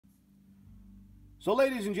So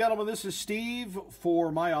ladies and gentlemen, this is Steve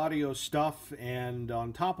for my audio stuff, and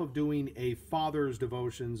on top of doing a father's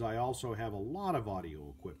devotions, I also have a lot of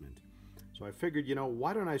audio equipment. So I figured,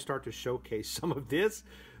 why don't I start to showcase some of this?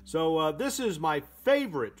 So this is my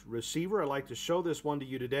favorite receiver. I'd like to show this one to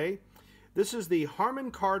you today. This is the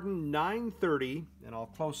Harman Kardon 930, and I'll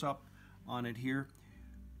close up on it here.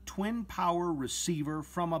 Twin power receiver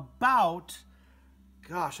from about,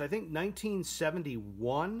 I think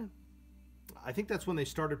 1971. I think that's when they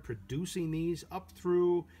started producing these up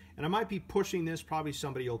through, and I might be pushing this, probably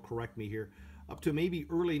somebody will correct me here, up to maybe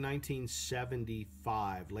early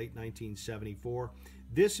 1975, late 1974.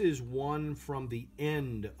 This is one from the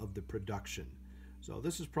end of the production. So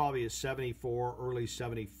this is probably a 74, early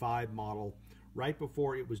 75 model, right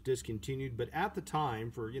before it was discontinued. But at the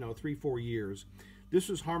time, for 3-4 years, this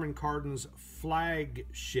was Harman Kardon's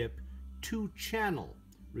flagship 2-channel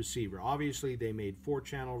receiver. Obviously, they made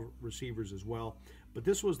 4-channel receivers as well, but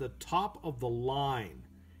this was the top of the line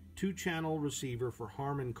 2-channel receiver for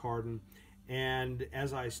Harman Kardon. And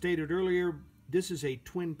as I stated earlier, this is a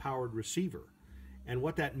twin-powered receiver. And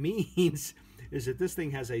what that means is that this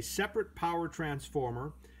thing has a separate power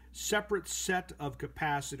transformer, separate set of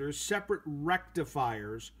capacitors, separate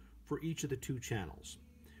rectifiers for each of the 2 channels,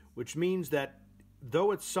 which means that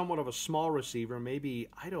though it's somewhat of a small receiver, maybe,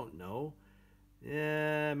 I don't know,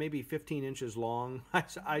 maybe 15 inches long.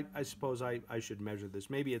 I suppose I should measure this.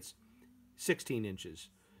 Maybe it's 16 inches,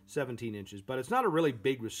 17 inches. But it's not a really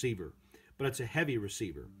big receiver, but it's a heavy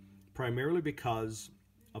receiver, primarily because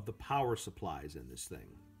of the power supplies in this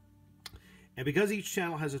thing. And because each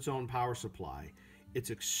channel has its own power supply, it's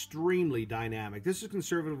extremely dynamic. This is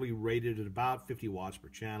conservatively rated at about 50 watts per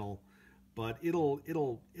channel, but it'll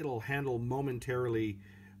handle momentary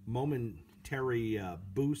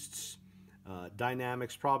boosts.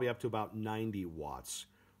 Dynamics probably up to about 90 watts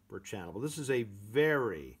per channel. But this is a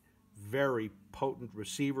very, very potent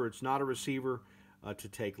receiver. It's not a receiver to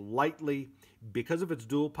take lightly. Because of its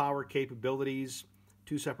dual power capabilities,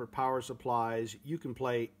 2 separate power supplies, you can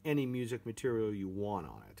play any music material you want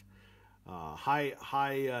on it.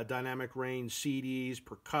 High dynamic range CDs,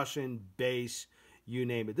 percussion, bass, you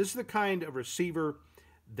name it. This is the kind of receiver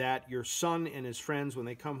that your son and his friends, when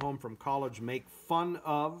they come home from college, make fun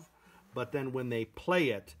of. But then when they play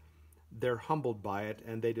it, they're humbled by it,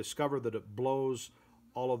 and they discover that it blows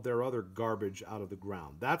all of their other garbage out of the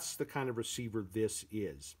ground. That's the kind of receiver this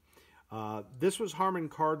is. This was Harman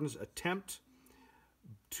Kardon's attempt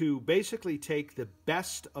to basically take the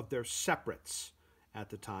best of their separates at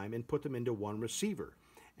the time and put them into one receiver.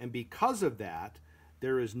 And because of that,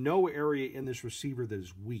 there is no area in this receiver that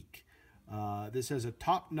is weak. This has a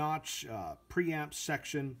top-notch preamp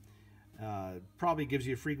section. Probably gives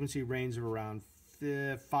you a frequency range of around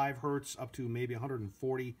 5 hertz up to maybe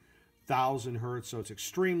 140,000 hertz. So it's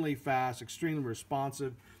extremely fast, extremely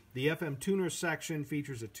responsive. The FM tuner section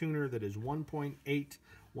features a tuner that is 1.8,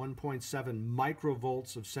 1.7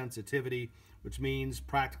 microvolts of sensitivity, which means,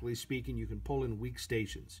 practically speaking, you can pull in weak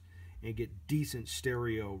stations and get decent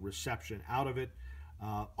stereo reception out of it.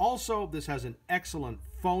 Also, this has an excellent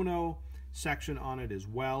phono section on it as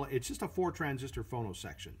well. It's just a 4-transistor phono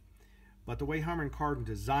section. But the way Harman Kardon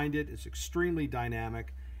designed it, it's extremely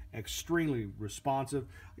dynamic, extremely responsive.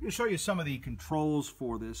 I can show you some of the controls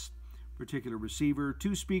for this particular receiver.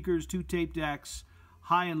 2 speakers, 2 tape decks,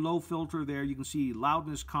 high and low filter there. You can see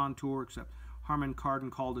loudness contour, except Harman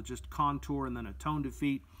Kardon called it just contour and then a tone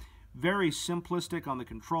defeat. Very simplistic on the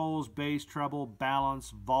controls, bass, treble,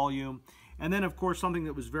 balance, volume. And then, of course, something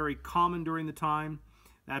that was very common during the time,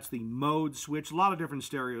 that's the mode switch. A lot of different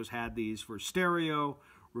stereos had these for stereo,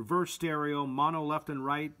 reverse stereo, mono left and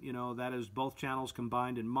right, that is both channels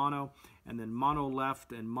combined in mono, and then mono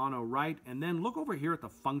left and mono right. And then look over here at the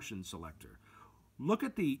function selector. Look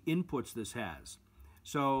at the inputs this has.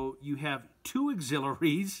 So you have 2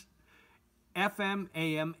 auxiliaries, FM,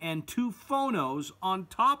 AM, and 2 phonos on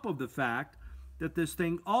top of the fact that this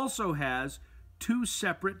thing also has 2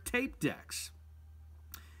 separate tape decks.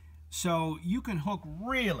 So you can hook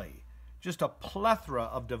really just a plethora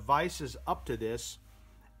of devices up to this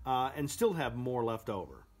and still have more left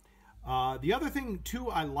over. The other thing, too,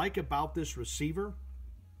 I like about this receiver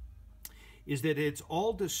is that it's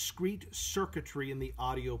all discrete circuitry in the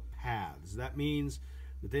audio paths. That means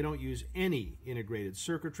that they don't use any integrated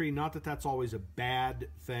circuitry. Not that that's always a bad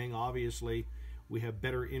thing. Obviously, we have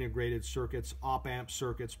better integrated circuits, op-amp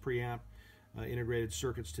circuits, preamp integrated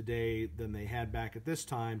circuits today than they had back at this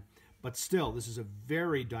time. But still, this is a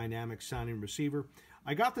very dynamic sounding receiver.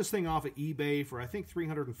 I got this thing off of eBay for, I think,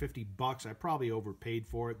 350 bucks. I probably overpaid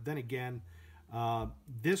for it. Then again,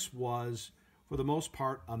 this was for the most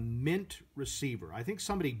part, a mint receiver. I think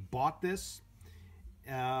somebody bought this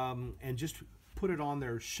and just put it on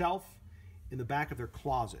their shelf in the back of their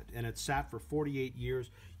closet, and it sat for 48 years.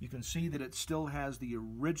 You can see that it still has the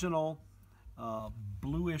original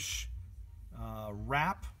bluish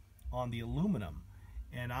wrap on the aluminum,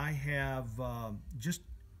 and I have just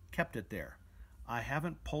kept it there. I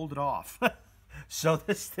haven't pulled it off. So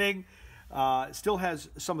this thing still has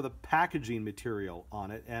some of the packaging material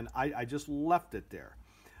on it, and I just left it there.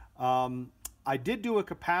 I did do a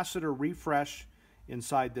capacitor refresh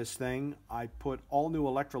inside this thing. I put all new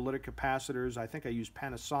electrolytic capacitors. I think I used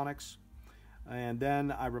Panasonics. And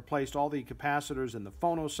then I replaced all the capacitors in the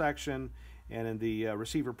Phono section and in the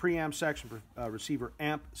receiver preamp section, receiver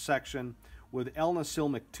amp section with Elna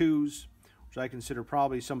Silmac IIs, which I consider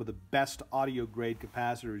probably some of the best audio grade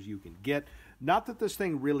capacitors you can get. Not that this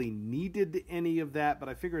thing really needed any of that, but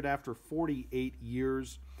I figured after 48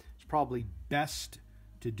 years, it's probably best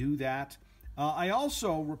to do that. I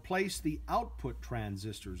also replaced the output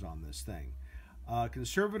transistors on this thing.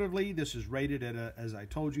 Conservatively, this is rated at, as I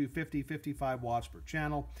told you, 55 watts per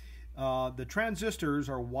channel. The transistors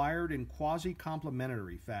are wired in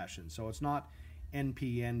quasi-complementary fashion, so it's not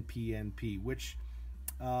NPN, PNP, which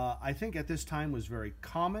I think at this time was very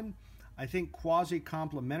common. I think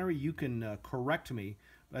quasi-complementary, you can correct me,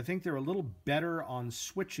 but I think they're a little better on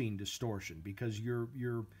switching distortion because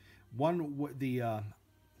the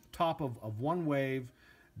top of one wave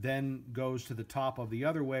then goes to the top of the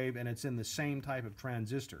other wave, and it's in the same type of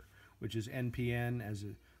transistor, which is NPN, as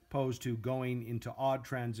opposed to going into odd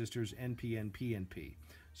transistors, NPN, PNP.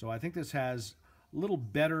 So I think this has a little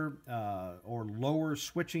better or lower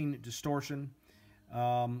switching distortion.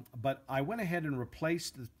 But I went ahead and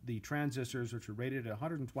replaced the transistors, which are rated at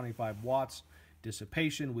 125 watts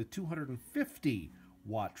dissipation, with 250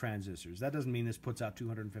 watt transistors. That doesn't mean this puts out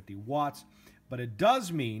 250 watts, but it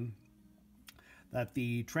does mean that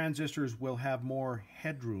the transistors will have more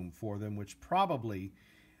headroom for them, which probably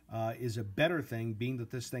is a better thing, being that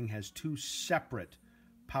this thing has two separate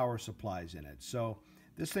power supplies in it. So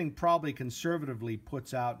this thing probably conservatively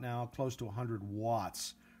puts out now close to 100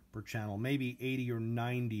 watts per channel, maybe 80 or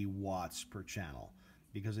 90 watts per channel,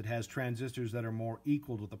 because it has transistors that are more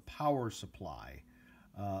equal to the power supply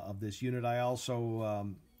of this unit. I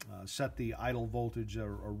also set the idle voltage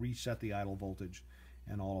or reset the idle voltage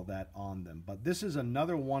and all of that on them. But this is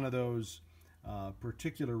another one of those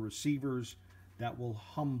particular receivers that will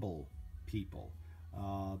humble people.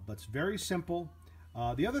 But it's very simple.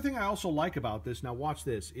 The other thing I also like about this, now watch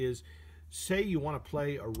this, is say you want to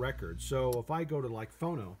play a record. So if I go to like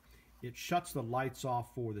Phono, it shuts the lights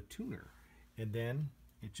off for the tuner, and then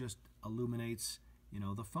it just illuminates, you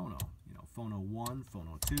know, the Phono. You know, Phono 1,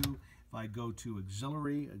 Phono 2. If I go to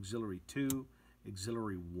auxiliary, auxiliary 2,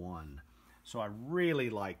 auxiliary 1. So I really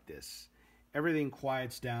like this. Everything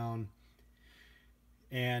quiets down,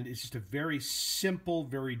 and it's just a very simple,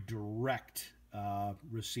 very direct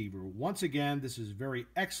receiver. Once again, this is very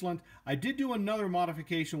excellent. I did do another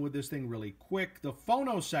modification with this thing really quick. The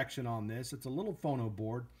Phono section on this, it's a little Phono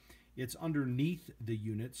board. It's underneath the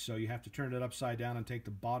unit, so you have to turn it upside down and take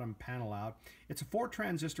the bottom panel out. It's a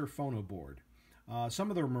 4-transistor Phono board. Some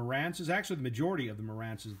of the Marantzes, actually the majority of the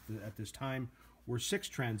Marantzes at this time, were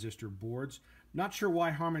 6-transistor boards. Not sure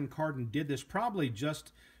why Harman Kardon did this. Probably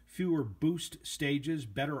just fewer boost stages,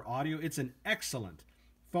 better audio. It's an excellent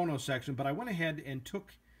Phono section, but I went ahead and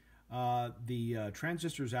took the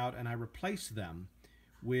transistors out and I replaced them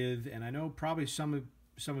with, and I know probably some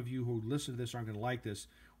of you who listen to this aren't going to like this,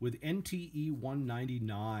 with NTE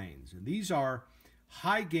 199s. And these are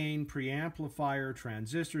high-gain preamplifier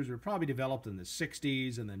transistors. They were probably developed in the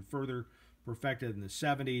 60s and then further perfected in the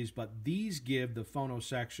 70s, but these give the Phono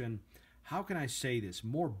section, how can I say this,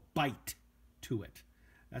 more bite to it.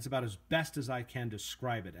 That's about as best as I can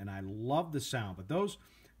describe it, and I love the sound. But those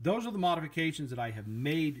are the modifications that I have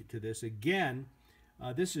made to this. Again,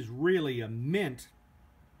 this is really a mint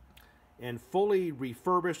and fully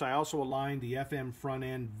refurbished. I also aligned the FM front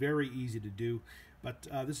end, very easy to do. But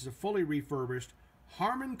this is a fully refurbished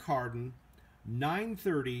Harman Kardon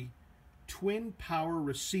 930 twin power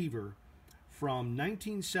receiver from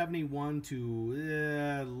 1971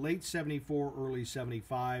 to late 74, early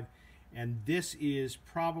 75. And this is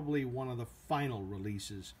probably one of the final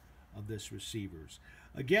releases of this receivers.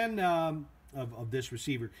 Again, of this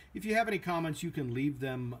receiver. If you have any comments, you can leave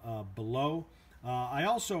them below. I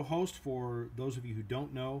also host, for those of you who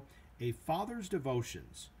don't know, a Father's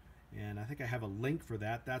Devotions. And I think I have a link for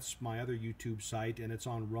that. That's my other YouTube site, and it's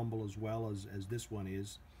on Rumble as well as this one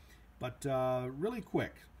is. But really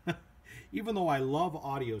quick, even though I love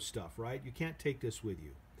audio stuff, right? You can't take this with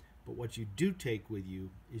you. But what you do take with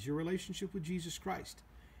you is your relationship with Jesus Christ.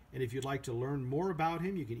 And if you'd like to learn more about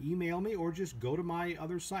him, you can email me or just go to my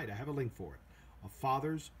other site. I have a link for it, A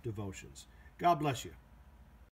Father's Devotions. God bless you.